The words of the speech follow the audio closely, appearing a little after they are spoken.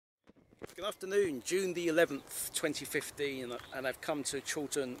Good afternoon, June the 11th 2015, and I've come to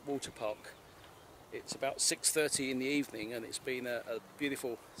Chorlton Water Park. It's about 6:30 in the evening and it's been a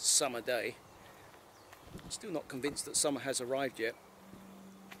beautiful summer day. Still not convinced that summer has arrived yet,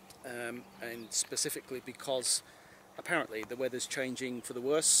 and specifically because apparently the weather's changing for the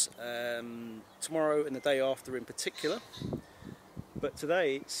worse, tomorrow and the day after in particular. But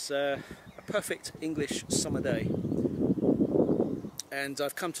today it's a perfect English summer day. And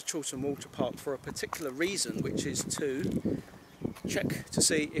I've come to Chorlton Water Park for a particular reason, which is to check to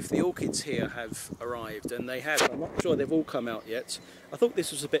see if the orchids here have arrived, and they have. I'm not sure they've all come out yet. I thought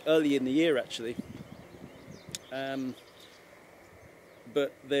this was a bit early in the year actually,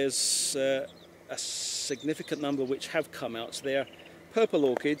 but there's a significant number which have come out. So they're purple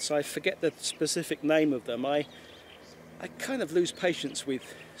orchids. I forget the specific name of them. I kind of lose patience with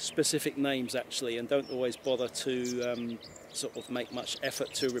specific names actually, and don't always bother to sort of make much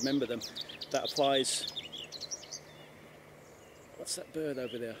effort to remember them. That applies. What's that bird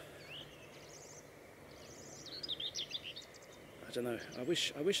over there? I don't know. I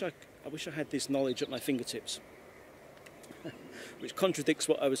wish I had this knowledge at my fingertips, which contradicts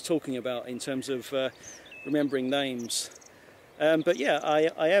what I was talking about in terms of remembering names. But yeah,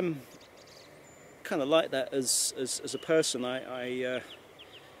 I am kind of like that as a person. I'm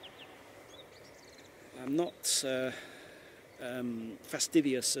not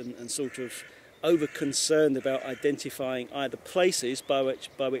fastidious and sort of over concerned about identifying either places, by which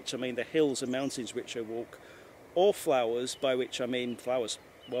I mean the hills and mountains which I walk, or flowers, by which I mean flowers,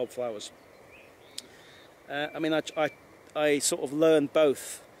 wild flowers. I mean I sort of learn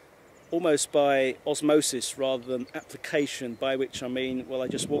both almost by osmosis rather than application, by which I mean, well, I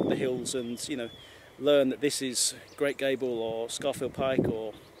just walk the hills and, you know, learn that this is Great Gable or Scafell Pike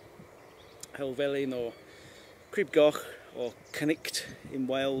or Helvellyn or Cribgoch or Canicht in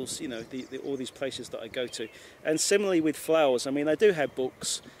Wales, you know, all these places that I go to. And similarly with flowers, I mean, I do have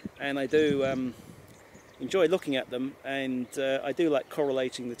books and I do enjoy looking at them, and I do like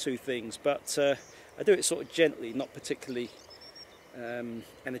correlating the two things, but I do it sort of gently, not particularly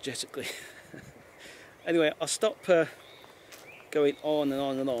energetically. Anyway, I'll stop going on and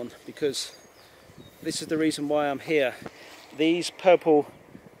on and on, because this is the reason why I'm here. These purple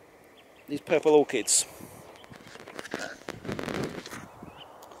orchids.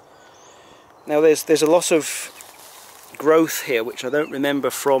 Now there's a lot of growth here which I don't remember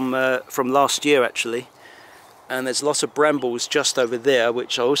from last year actually, and there's lots of brambles just over there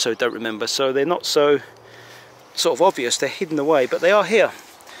which I also don't remember, so they're not so sort of obvious, they're hidden away, but they are here.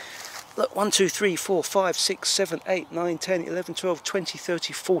 Look, 1, 2, 3, 4, 5, 6, 7, 8, 9, 10, 11, 12, 20,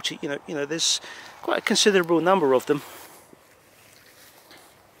 30, 40, you know, there's quite a considerable number of them.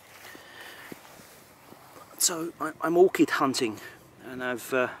 So I'm orchid hunting, and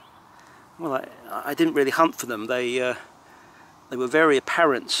I've well, I didn't really hunt for them. They were very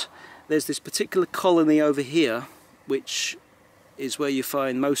apparent. There's this particular colony over here, which is where you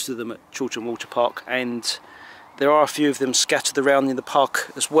find most of them at Chorlton Water Park, and there are a few of them scattered around in the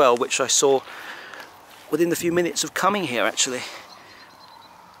park as well, which I saw within the few minutes of coming here actually.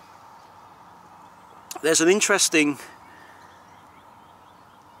 There's an interesting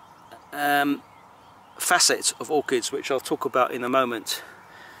facet of orchids which I'll talk about in a moment.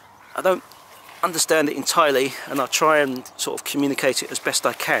 I don't understand it entirely, and I'll try and sort of communicate it as best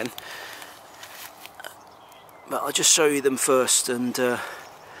I can, but I'll just show you them first and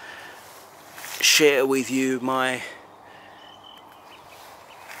share with you my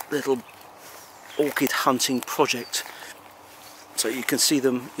little orchid hunting project so you can see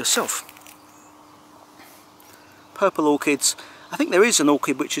them yourself. Purple orchids. I think there is an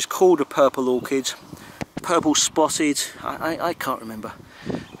orchid which is called a purple orchid, purple spotted, I can't remember.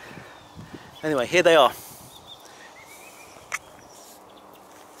 Anyway, here they are.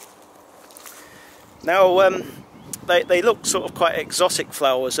 Now they look sort of quite exotic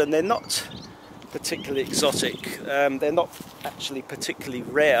flowers, and they're not particularly exotic. They're not actually particularly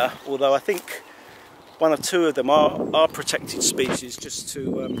rare, although I think one or two of them are protected species, just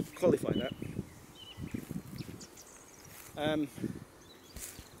to qualify that.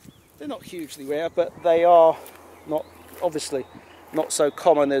 They're not hugely rare, but they are not, obviously, not so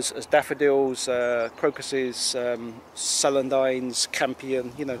common as daffodils, crocuses, celandines,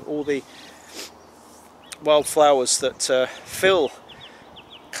 campion, you know, all the wild flowers that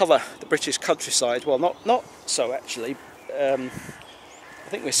cover the British countryside. Well, not so actually. I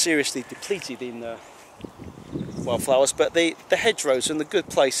think we're seriously depleted in wildflowers, but the hedgerows and the good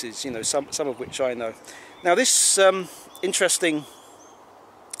places, you know, some of which I know. Now this interesting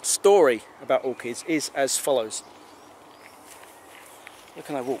story about orchids is as follows. Where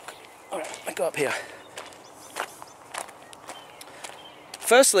can I walk? Alright, I go up here.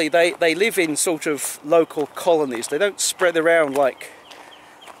 Firstly, they live in sort of local colonies. They don't spread around like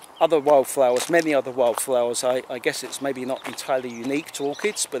other wildflowers, many other wildflowers. I guess it's maybe not entirely unique to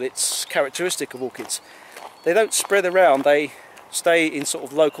orchids, but it's characteristic of orchids. They don't spread around, they stay in sort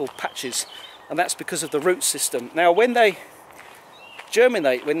of local patches, and that's because of the root system. Now when they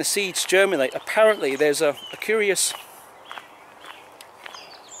germinate, when the seeds germinate, apparently there's a curious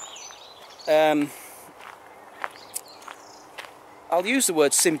I'll use the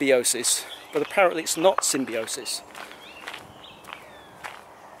word symbiosis, but apparently it's not symbiosis.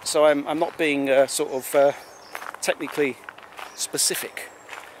 So I'm not being technically specific,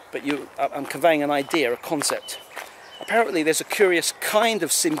 but I'm conveying an idea, a concept. Apparently there's a curious kind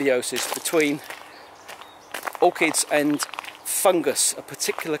of symbiosis between orchids and fungus, a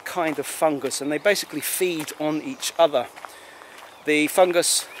particular kind of fungus, and they basically feed on each other. The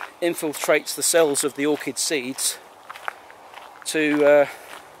fungus infiltrates the cells of the orchid seeds to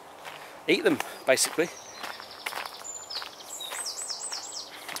eat them, basically.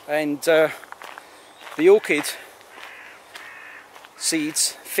 And the orchid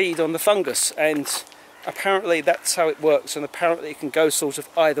seeds feed on the fungus, and apparently that's how it works, and apparently it can go sort of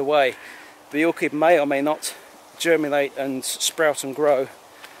either way. The orchid may or may not germinate and sprout and grow,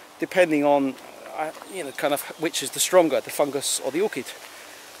 depending on kind of which is the stronger, the fungus or the orchid.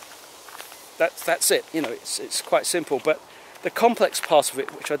 That's it. It's quite simple. But the complex part of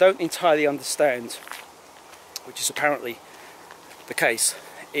it, which I don't entirely understand, which is apparently the case,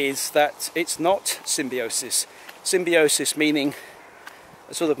 is that it's not symbiosis. Symbiosis meaning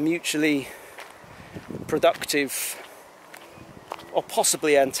a sort of mutually productive or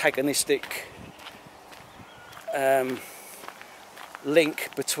possibly antagonistic link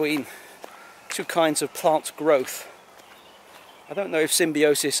between two kinds of plant growth. I don't know if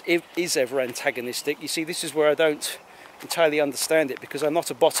symbiosis is ever antagonistic. You see, this is where I don't entirely understand it, because I'm not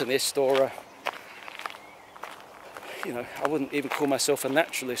a botanist or I wouldn't even call myself a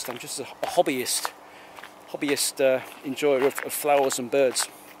naturalist. I'm just a hobbyist enjoyer of flowers and birds.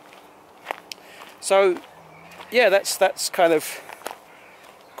 So yeah, that's kind of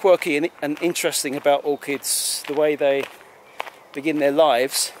quirky and interesting about orchids, the way they begin their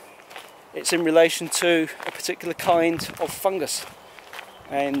lives. It's in relation to a particular kind of fungus,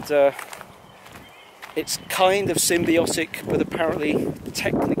 and it's kind of symbiotic, but apparently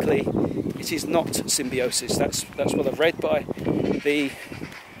technically it is not symbiosis. That's what I've read by the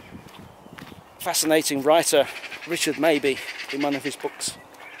fascinating writer Richard Mabey in one of his books,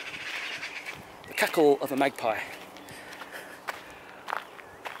 The Cackle of a Magpie.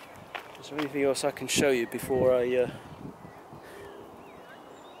 Is there anything else I can show you before I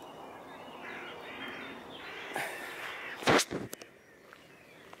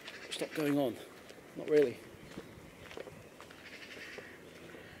stop going on? Not really.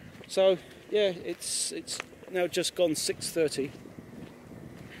 So yeah, it's now just gone 6:30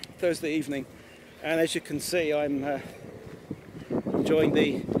 Thursday evening, and as you can see, I'm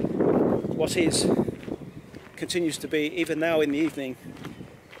enjoying what continues to be, even now in the evening,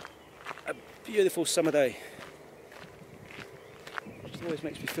 a beautiful summer day. It always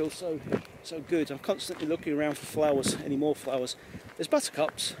makes me feel so good. I'm constantly looking around for flowers, any more flowers. There's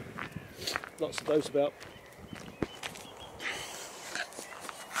buttercups, lots of those about.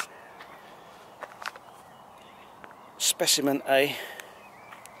 Specimen A,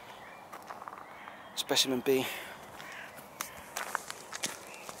 specimen B,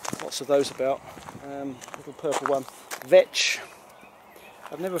 lots of those about. Little purple one. Vetch.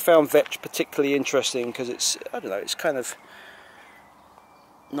 I've never found vetch particularly interesting because it's, I don't know, it's kind of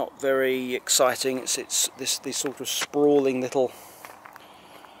not very exciting. It's these sort of sprawling little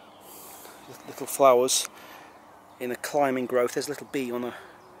flowers in a climbing growth. There's a little bee on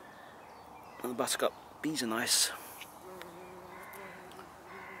the buttercup. Bees are nice.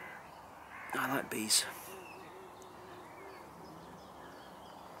 I like bees.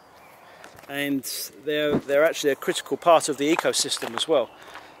 And they're actually a critical part of the ecosystem as well,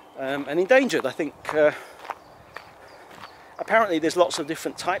 and endangered. I think apparently there's lots of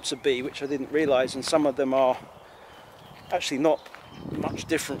different types of bee, which I didn't realise, and some of them are actually not much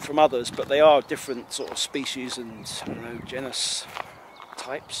different from others, but they are different sort of species and, I don't know, genus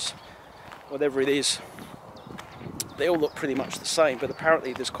types, whatever it is. They all look pretty much the same, but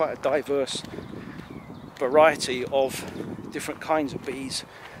apparently there's quite a diverse variety of different kinds of bees,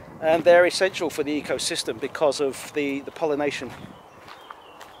 and they're essential for the ecosystem because of the pollination.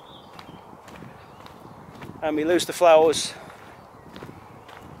 And we lose the flowers,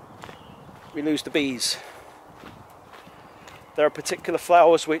 we lose the bees. there are particular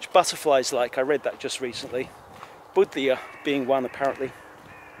flowers which butterflies like. I read that just recently. Buddleia being one, apparently.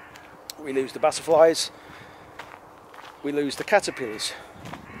 We lose the butterflies, we lose the caterpillars.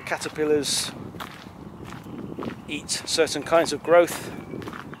 The caterpillars eat certain kinds of growth.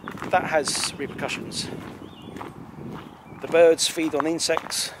 That has repercussions. The birds feed on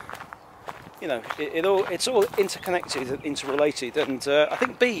insects. You know, it's all interconnected and interrelated, and I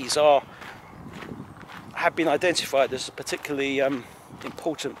think bees have been identified as a particularly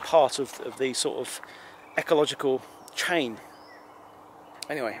important part of the sort of ecological chain.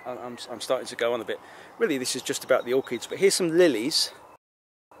 Anyway, I'm starting to go on a bit. Really, this is just about the orchids, but here's some lilies.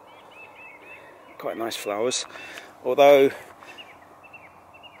 Quite nice flowers, although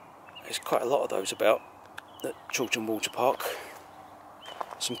there's quite a lot of those about at Chorlton Water Park.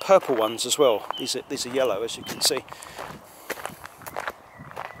 Some purple ones as well. These are yellow, as you can see.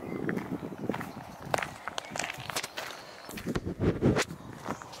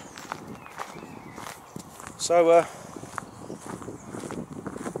 So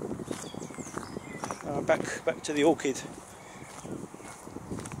back to the orchid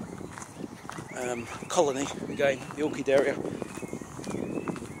colony again, the orchid area.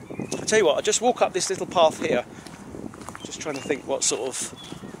 I tell you what, I just walk up this little path here, just trying to think what sort of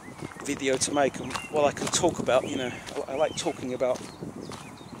video to make and what I can talk about. You know, I like talking about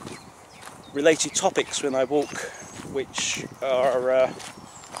related topics when I walk, which are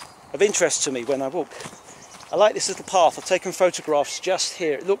of interest to me when I walk. I like this little path. I've taken photographs just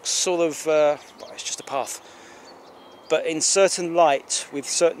here. It looks sort of, well, it's just a path, but in certain light, with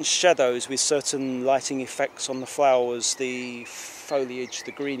certain shadows, with certain lighting effects on the flowers, the foliage,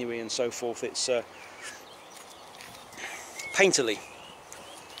 the greenery and so forth, it's painterly.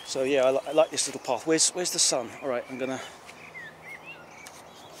 So yeah, I like this little path. Where's the sun? Alright, the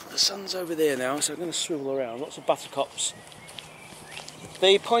sun's over there now, so I'm going to swivel around. Lots of buttercups.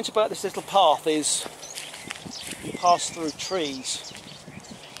 The point about this little path is you pass through trees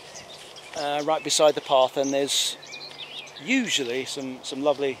right beside the path, and there's usually some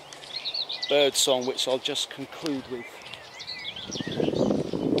lovely bird song, which I'll just conclude with.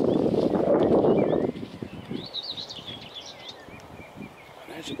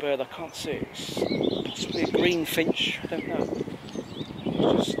 There's a bird, I can't see it. It's possibly a green finch, I don't know.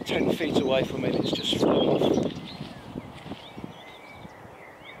 It's just 10 feet away from it, it's just flown off.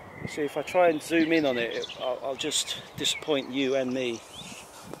 See, if I try and zoom in on it, I'll just disappoint you and me.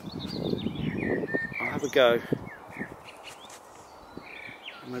 I'll have a go.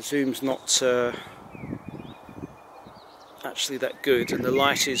 My zoom's not actually that good, and the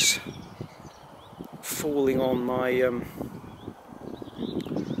light is falling on my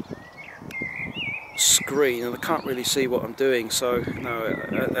screen, and I can't really see what I'm doing. So no,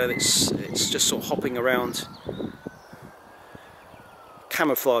 and it's just sort of hopping around,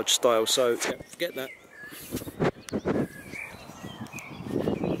 camouflage style. So yeah, forget that.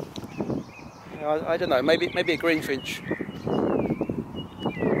 I don't know. Maybe a greenfinch.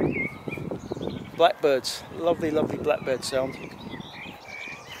 Blackbirds, lovely blackbird sound.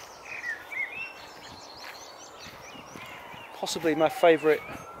 Possibly my favourite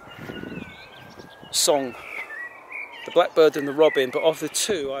song, the blackbird and the robin. But of the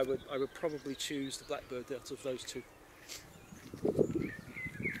two, I would probably choose the blackbird out of those two.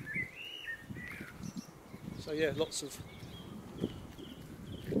 So yeah, lots of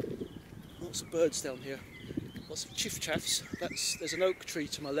birds down here. Lots of chiff-chaffs. There's an oak tree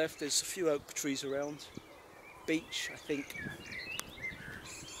to my left. There's a few oak trees around. Beech, I think.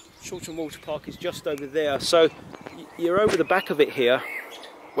 Chorlton Water Park is just over there. So you're over the back of it here,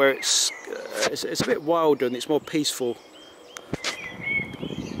 where it's a bit wilder and it's more peaceful.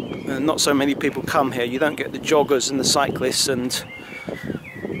 And not so many people come here. You don't get the joggers and the cyclists and,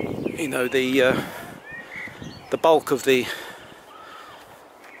 you know, the bulk of the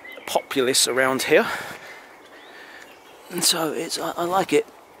populace around here. And so I like it.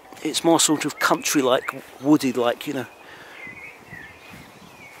 It's more sort of country-like, wooded-like, you know.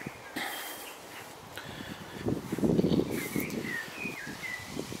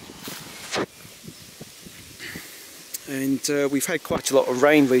 And we've had quite a lot of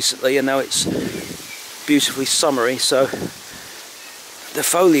rain recently, and now it's beautifully summery, so the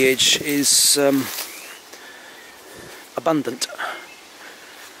foliage is abundant.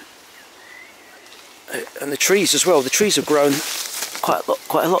 And the trees as well. The trees have grown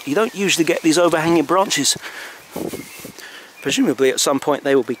quite a lot. You don't usually get these overhanging branches. Presumably at some point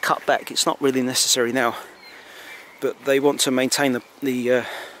they will be cut back. It's not really necessary now, but they want to maintain the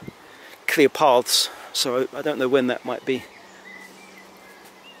clear paths, so I don't know when that might be.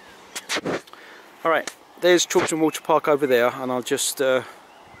 Alright, there's Chorlton Water Park over there, and I'll just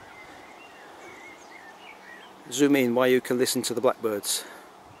zoom in while you can listen to the blackbirds.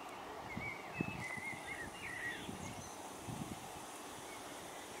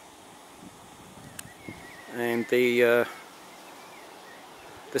 And the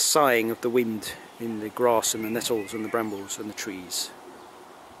sighing of the wind in the grass and the nettles and the brambles and the trees.